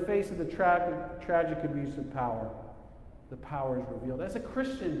 Where in the face of the tragic abuse of power, the power is revealed. As a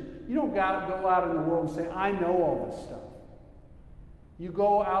Christian, you don't go out in the world and say, I know all this stuff. You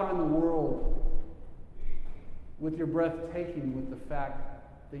go out in the world with your breath taken with the fact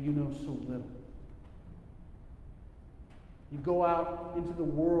that you know so little. You go out into the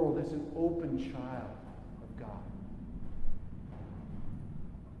world as an open child of God.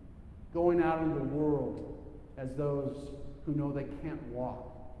 Going out into the world as those who know they can't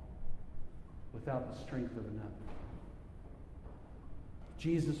walk without the strength of another.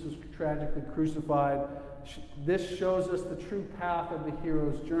 Jesus was tragically crucified. This shows us the true path of the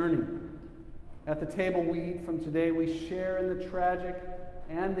hero's journey. At the table we eat from today, we share in the tragic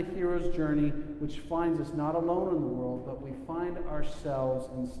and the hero's journey, which finds us not alone in the world, but we find ourselves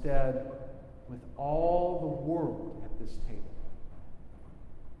instead with all the world at this table.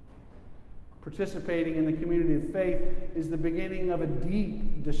 Participating in the community of faith is the beginning of a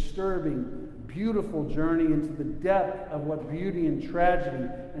deep, disturbing, beautiful journey into the depth of what beauty and tragedy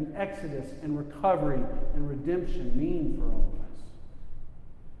and exodus and recovery and redemption mean for all of us.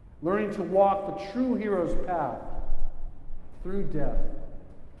 Learning to walk the true hero's path through death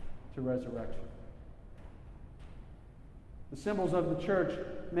to resurrection. The symbols of the church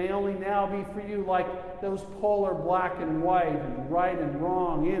may only now be for you like those polar black and white and right and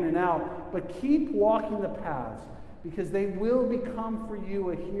wrong, in and out, but keep walking the paths because they will become for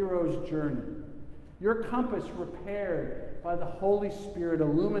you a hero's journey. Your compass repaired by the Holy Spirit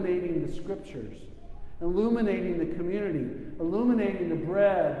illuminating the scriptures, illuminating the community, illuminating the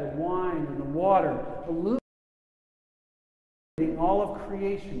bread, the wine, and the water, illuminating all of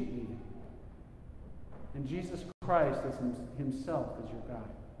creation even. And Jesus Christ as himself as your guide.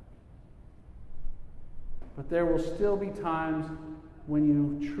 But there will still be times when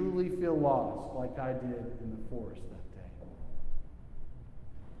you truly feel lost, like I did in the forest that day.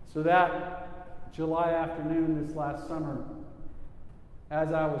 So that July afternoon this last summer,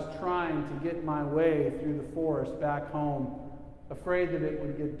 as I was trying to get my way through the forest back home, afraid that it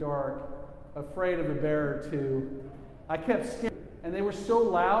would get dark, afraid of a bear or two, I kept skipping. And they were so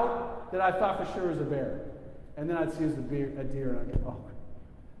loud that I thought for sure it was a bear. And then I'd see it was a deer, and I'd go, oh,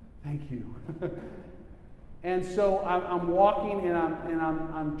 thank you. And so I'm walking, and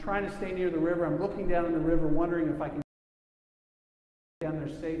I'm trying to stay near the river. I'm looking down in the river, wondering if I can get down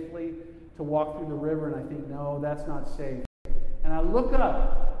there safely to walk through the river. And I think, no, that's not safe. And I look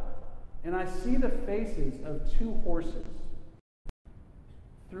up, and I see the faces of two horses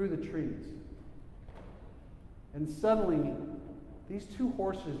through the trees. And suddenly, these two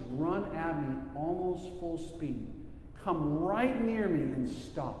horses run at me almost full speed, come right near me and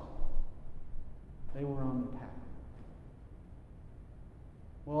stop. They were on the path.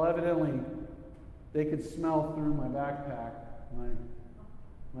 Well, evidently, they could smell through my backpack,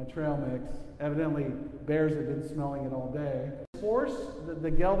 my trail mix. Evidently, bears had been smelling it all day. This horse,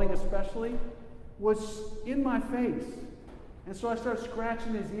 the gelding especially, was in my face. And so I started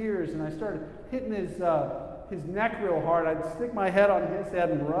scratching his ears, and I started hitting his neck real hard. I'd stick my head on his head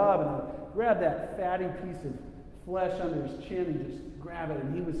and rub, and I'd grab that fatty piece of flesh under his chin and just grab it,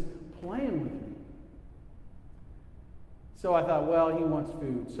 and he was playing with me. So I thought, well, he wants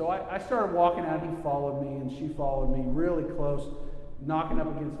food. So I started walking out. He followed me, and she followed me really close, knocking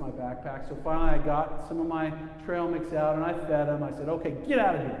up against my backpack. So finally I got some of my trail mix out, and I fed them. I said, okay, get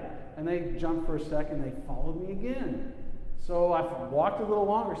out of here. And they jumped for a second. They followed me again. So I walked a little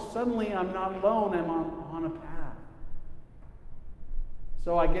longer. Suddenly I'm not alone. I'm on a path.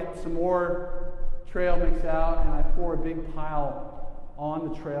 So I get some more trail mix out, and I pour a big pile on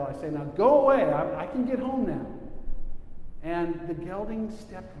the trail. I say, now go away. I can get home now. And the gelding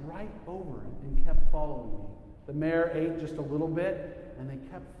stepped right over it and kept following me. The mare ate just a little bit, and they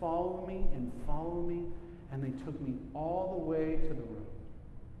kept following me, and they took me all the way to the road.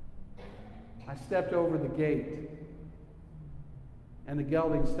 I stepped over the gate, and the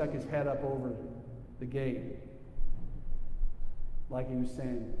gelding stuck his head up over the gate, like he was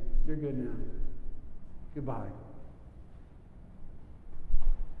saying, "You're good now. Goodbye."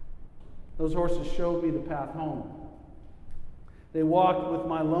 Those horses showed me the path home. They walked with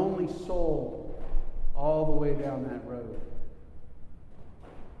my lonely soul all the way down that road.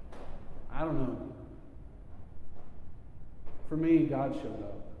 I don't know. For me, God showed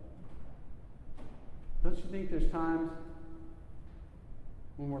up. Don't you think there's times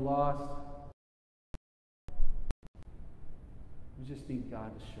when we're lost? We just need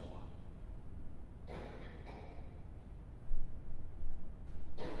God to show up.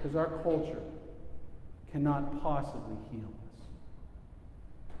 Because our culture cannot possibly heal us.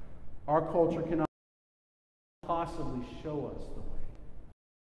 Our culture cannot possibly show us the way.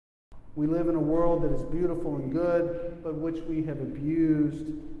 We live in a world that is beautiful and good, but which we have abused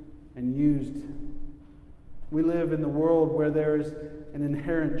and used. We live in the world where there is an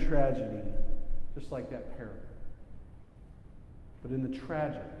inherent tragedy, just like that parable. But in the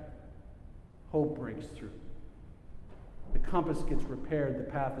tragic, hope breaks through. The compass gets repaired,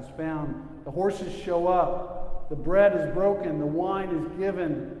 the path is found, the horses show up, the bread is broken, the wine is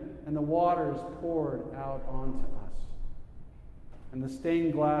given, and the water is poured out onto us. And the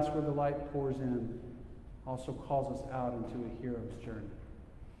stained glass where the light pours in also calls us out into a hero's journey.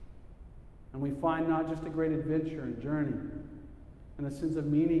 And we find not just a great adventure and journey and a sense of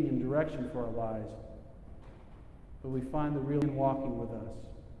meaning and direction for our lives, but we find the real walking with us,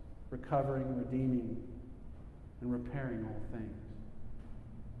 recovering, redeeming, and repairing all things.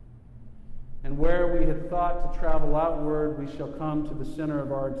 And where we had thought to travel outward, we shall come to the center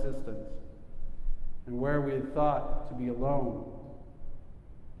of our existence. And where we had thought to be alone,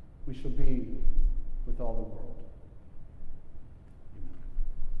 we shall be with all the world.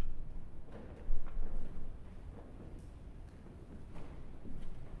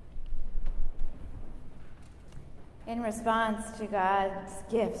 In response to God's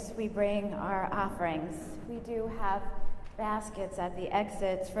gifts, we bring our offerings. We do have baskets at the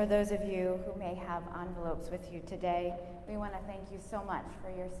exits for those of you who may have envelopes with you today. We want to thank you so much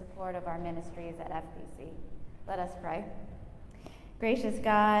for your support of our ministries at FBC. Let us pray. Gracious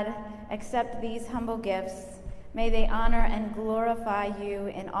God, accept these humble gifts. May they honor and glorify you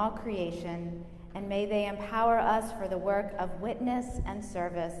in all creation, and may they empower us for the work of witness and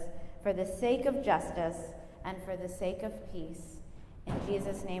service, for the sake of justice, and for the sake of peace. In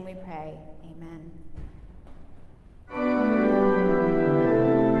Jesus' name we pray. Amen.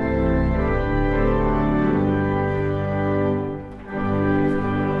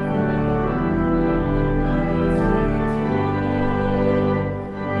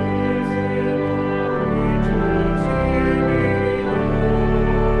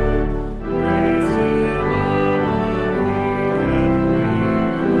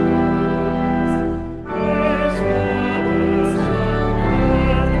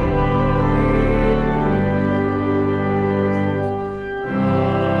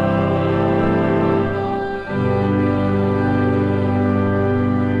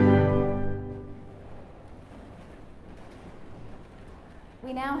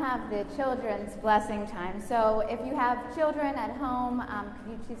 Children's blessing time. So if you have children at home,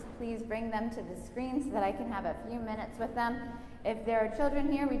 could you please bring them to the screen so that I can have a few minutes with them. If there are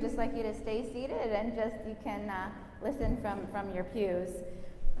children here, we'd just like you to stay seated and you can listen from your pews.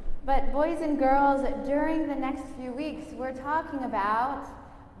 But boys and girls, during the next few weeks, we're talking about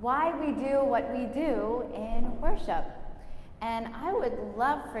why we do what we do in worship. And I would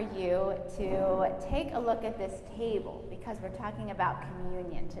love for you to take a look at this table because we're talking about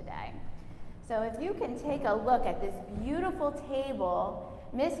communion today. So if you can take a look at this beautiful table,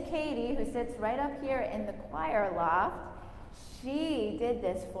 Miss Katie, who sits right up here in the choir loft, she did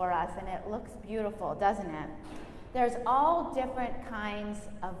this for us and it looks beautiful, doesn't it? There's all different kinds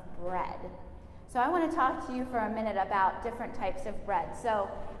of bread. So I want to talk to you for a minute about different types of bread. So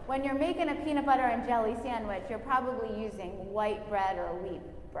when you're making a peanut butter and jelly sandwich, you're probably using white bread or wheat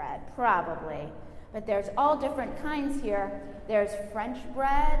bread, probably. But there's all different kinds here. There's French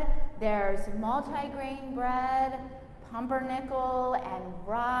bread, there's multigrain bread, pumpernickel and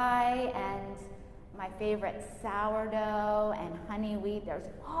rye, and my favorite sourdough and honey wheat. There's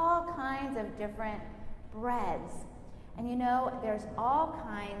all kinds of different breads. And you know, there's all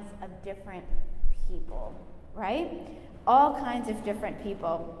kinds of different people, right? All kinds of different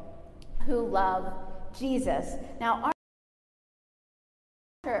people who love Jesus. Now,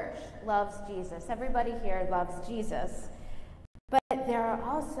 church loves Jesus. Everybody here loves Jesus. But there are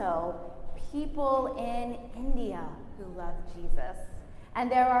also people in India who love Jesus.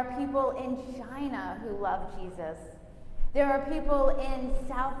 And there are people in China who love Jesus. There are people in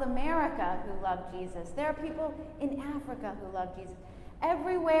South America who love Jesus. There are people in Africa who love Jesus.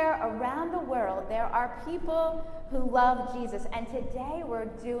 Everywhere around the world, there are people who love Jesus. And today we're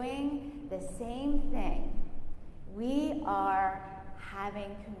doing the same thing. We are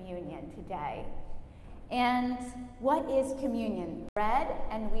having communion today. And what is communion? Bread,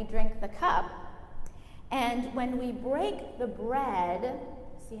 and we drink the cup. And when we break the bread,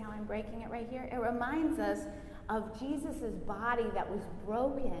 see how I'm breaking it right here? It reminds us of Jesus' body that was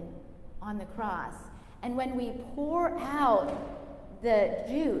broken on the cross. And when we pour out the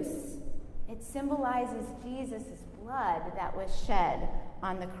juice, it symbolizes Jesus' blood that was shed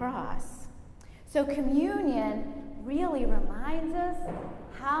on the cross. So communion really reminds us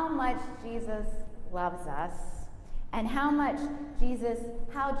how much Jesus loves us and how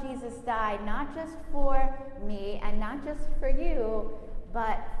Jesus died, not just for me and not just for you,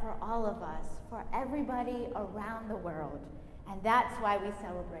 but for all of us, for everybody around the world. And that's why we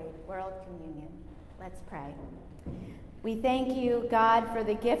celebrate World Communion. Let's pray. We thank you, God, for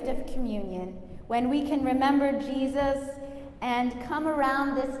the gift of communion, when we can remember Jesus and come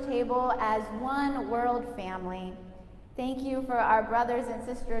around this table as one world family. Thank you for our brothers and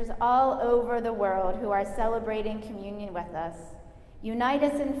sisters all over the world who are celebrating communion with us. Unite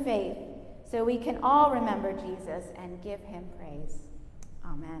us in faith so we can all remember Jesus and give him praise.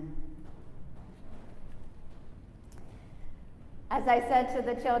 Amen. As I said to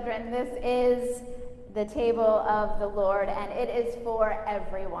the children, this is the table of the Lord, and it is for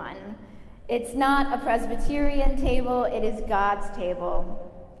everyone. It's not a Presbyterian table, it is God's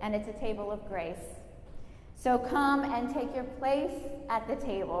table, and it's a table of grace. So come and take your place at the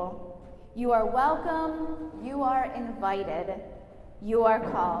table. You are welcome, you are invited, you are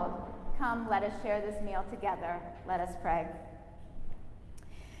called. Come, let us share this meal together. Let us pray.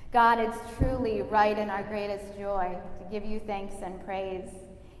 God, it's truly right and our greatest joy to give you thanks and praise.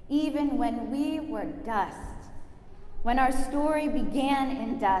 Even when we were dust, when our story began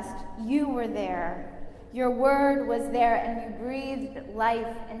in dust, you were there. Your word was there, and you breathed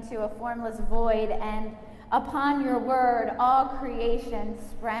life into a formless void, and upon your word, all creation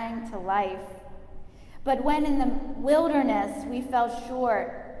sprang to life. But when in the wilderness we fell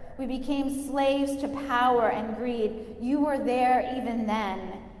short, we became slaves to power and greed, you were there even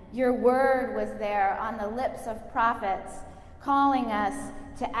then. Your word was there on the lips of prophets, calling us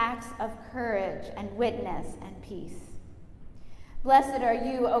to acts of courage and witness and peace. Blessed are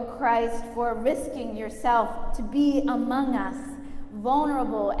you, O Christ, for risking yourself to be among us,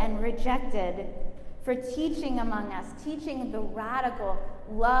 vulnerable and rejected, for teaching among us, teaching the radical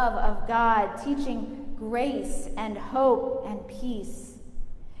love of God, teaching grace and hope and peace.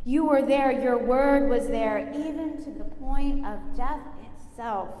 You were there, your word was there, even to the point of death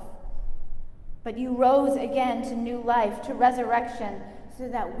itself. But you rose again to new life, to resurrection, so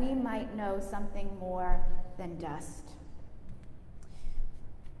that we might know something more than dust.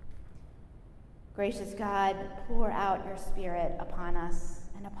 Gracious God, pour out your Spirit upon us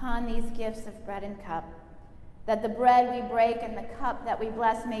and upon these gifts of bread and cup, that the bread we break and the cup that we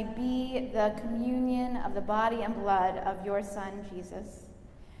bless may be the communion of the body and blood of your Son, Jesus.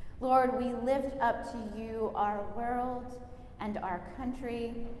 Lord, we lift up to you our world and our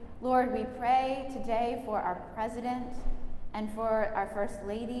country. Lord, we pray today for our president and for our First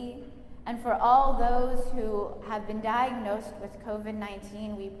Lady and for all those who have been diagnosed with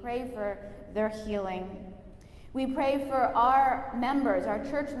COVID-19. We pray for their healing. We pray for our members, our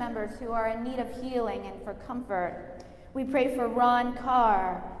church members who are in need of healing and for comfort. We pray for Ron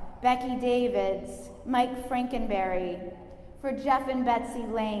Carr, Becky Davids, Mike Frankenberry, for Jeff and Betsy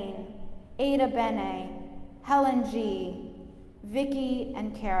Lane, Ada Bene, Helen G., Vicky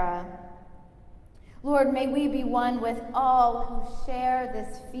and Kara. Lord, may we be one with all who share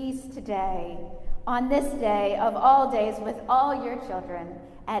this feast today, on this day of all days, with all your children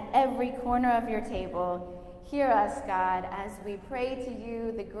at every corner of your table. Hear us, God, as we pray to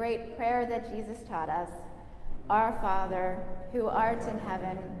you the great prayer that Jesus taught us. Our Father, who art in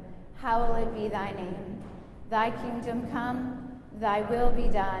heaven, hallowed be thy name. Thy kingdom come, thy will be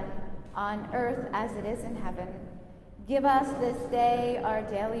done, on earth as it is in heaven. Give us this day our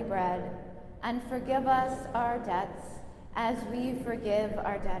daily bread, and forgive us our debts as we forgive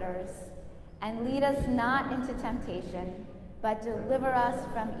our debtors. And lead us not into temptation, but deliver us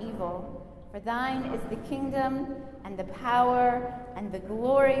from evil. For thine is the kingdom, and the power, and the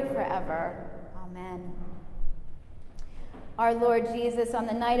glory forever. Amen. Our Lord Jesus, on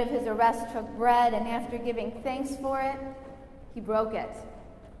the night of his arrest, took bread, and after giving thanks for it, he broke it.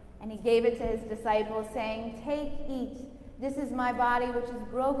 And he gave it to his disciples, saying, "Take, eat. This is my body, which is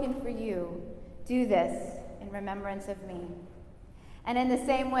broken for you. Do this in remembrance of me." And in the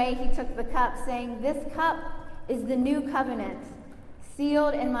same way, he took the cup, saying, "This cup is the new covenant,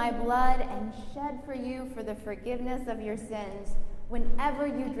 sealed in my blood and shed for you for the forgiveness of your sins. Whenever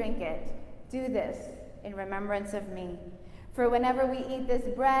you drink it, do this in remembrance of me. For whenever we eat this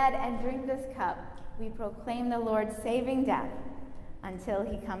bread and drink this cup, we proclaim the Lord's saving death until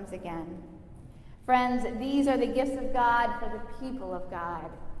he comes again." Friends, these are the gifts of God for the people of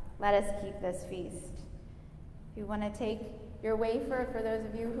God. Let us keep this feast. If you want to take your wafer, for those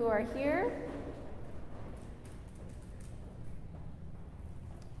of you who are here,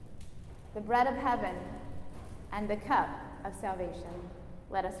 the bread of heaven and the cup of salvation,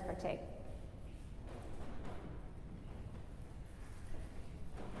 let us partake.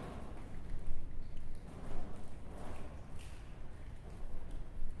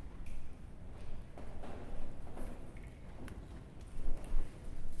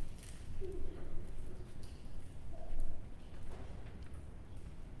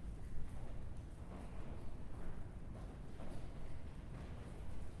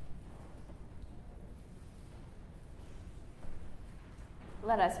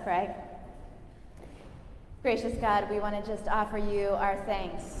 Let us pray. Gracious God, we want to just offer you our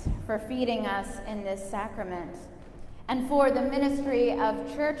thanks for feeding us in this sacrament and for the ministry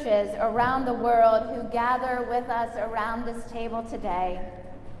of churches around the world who gather with us around this table today.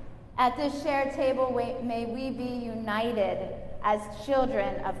 At this shared table, may we be united as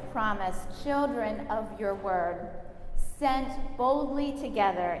children of promise, children of your word, sent boldly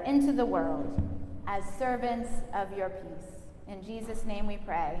together into the world as servants of your peace. In Jesus' name we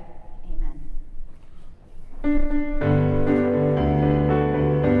pray. Amen.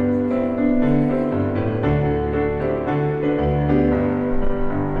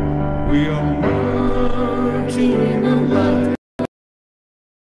 We are marching in the light of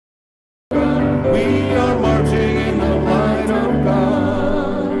God. We are marching in the light of God.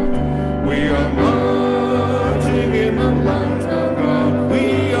 We are marching in the light of God. We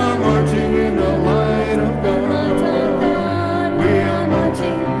are marching in the light of God.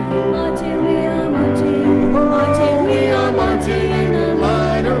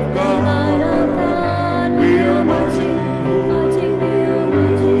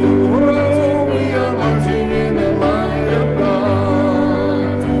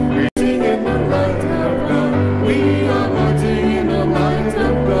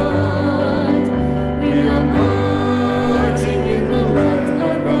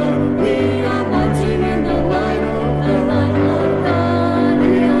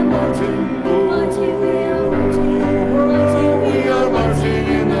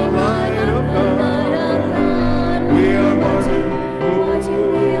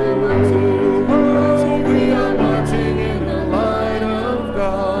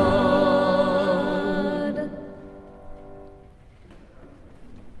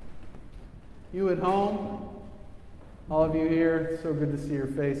 You at home, all of you here, so good to see your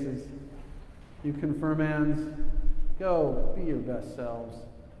faces. You confirmands, go be your best selves.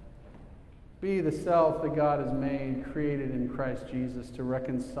 Be the self that God has made, created in Christ Jesus to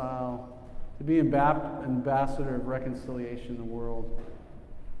reconcile, to be an ambassador of reconciliation in the world.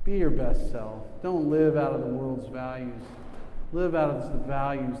 Be your best self. Don't live out of the world's values. Live out of the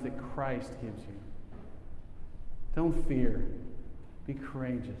values that Christ gives you. Don't fear. Be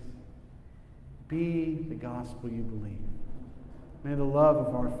courageous. Be the gospel you believe. May the love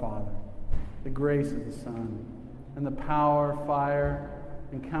of our Father, the grace of the Son, and the power, fire,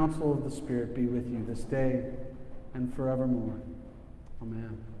 and counsel of the Spirit be with you this day and forevermore.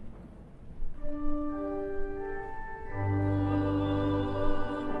 Amen.